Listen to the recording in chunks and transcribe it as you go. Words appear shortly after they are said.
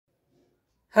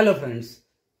Hello friends,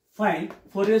 find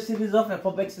Fourier series of f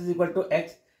of x is equal to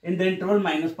x in the interval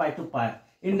minus pi to pi.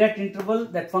 In that interval,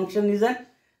 that function is an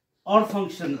odd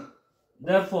function.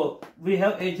 Therefore, we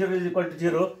have a0 is equal to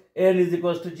 0, an is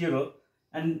equal to 0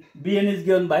 and bn is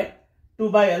given by 2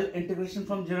 by l integration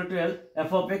from 0 to l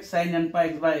f of x sin n pi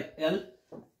x by l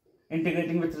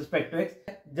integrating with respect to x.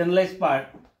 Generalized part,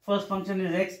 first function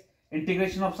is x,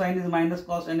 integration of sin is minus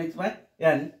cos nx by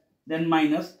n, then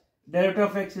minus derivative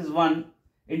of x is 1,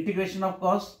 integration of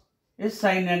cos is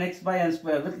sin nx by n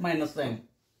square with minus sign,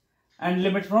 and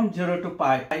limit from 0 to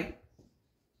pi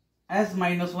as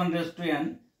minus 1 raised to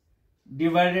n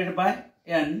divided by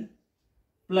n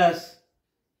plus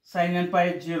sin n pi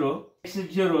is 0, x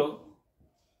is 0,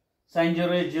 sin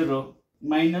 0 is 0,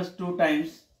 minus 2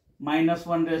 times minus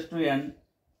 1 raised to n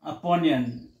upon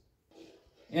n.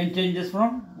 N changes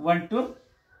from 1 to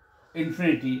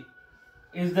infinity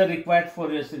is the required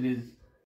Fourier series.